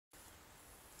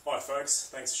folks,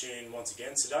 thanks for tuning in once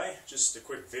again today. Just a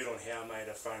quick vid on how I made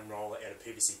a foam roller out of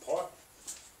PVC pipe.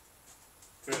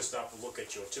 First up, we'll look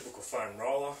at your typical foam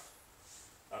roller.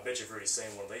 I bet you've already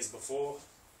seen one of these before.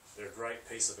 They're a great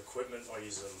piece of equipment. I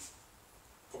use them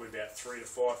probably about 3 to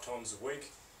 5 times a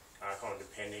week, kind of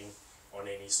depending on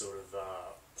any sort of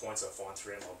points I find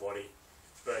throughout my body.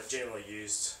 But generally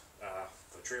used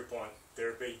for trigger point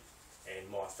therapy and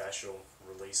myofascial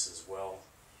release as well.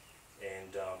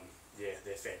 And yeah,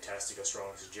 they're fantastic. I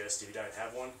strongly suggest if you don't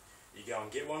have one, you go and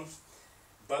get one.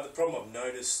 But the problem I've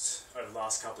noticed over the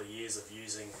last couple of years of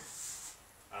using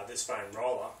this foam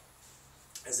roller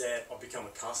is that I've become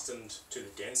accustomed to the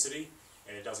density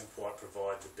and it doesn't quite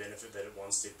provide the benefit that it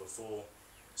once did before.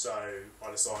 So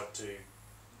I decided to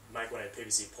make one out of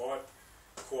PVC pipe,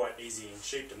 quite easy and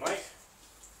cheap to make.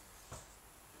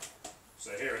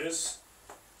 So here it is,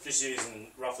 just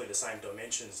using roughly the same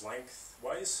dimensions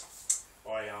lengthways.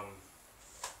 I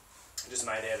just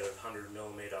made out of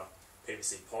 100mm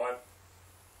PVC pipe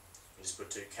and just put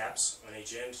 2 caps on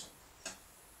each end,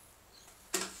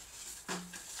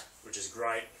 which is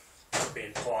great.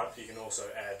 Being pipe, you can also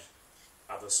add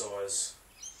other size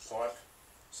pipe,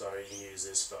 so you can use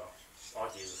this for, I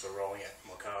like to use it for rolling out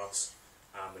my calves,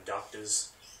 adductors,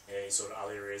 and any sort of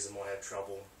other areas that might have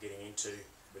trouble getting into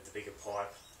with the bigger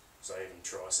pipe, so even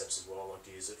triceps as well I like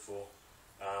to use it for.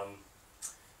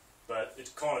 But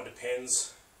it kind of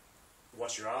depends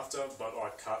what you're after, but I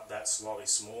cut that slightly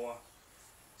smaller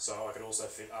so I could also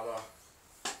fit other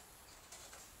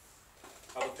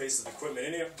pieces of equipment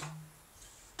in here.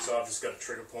 So I've just got a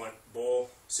trigger point ball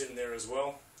sitting there as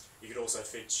well. You could also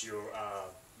fit your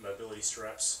mobility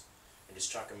straps and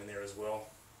just chuck them in there as well.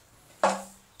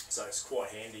 So it's quite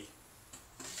handy.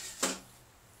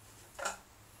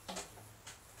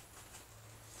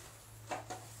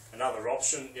 Another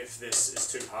option, if this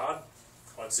is too hard,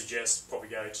 I'd suggest probably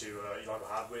go to like a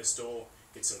hardware store,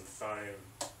 get some foam,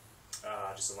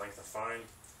 just a length of foam,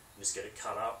 and just get it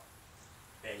cut up,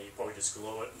 and you probably just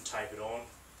glue it and tape it on,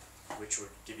 which would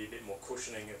give you a bit more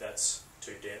cushioning if that's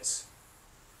too dense.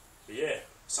 But yeah,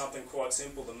 something quite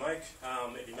simple to make.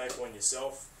 If you make one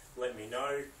yourself, let me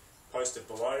know, post it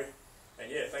below,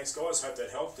 and yeah, thanks guys, hope that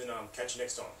helped, and catch you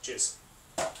next time. Cheers.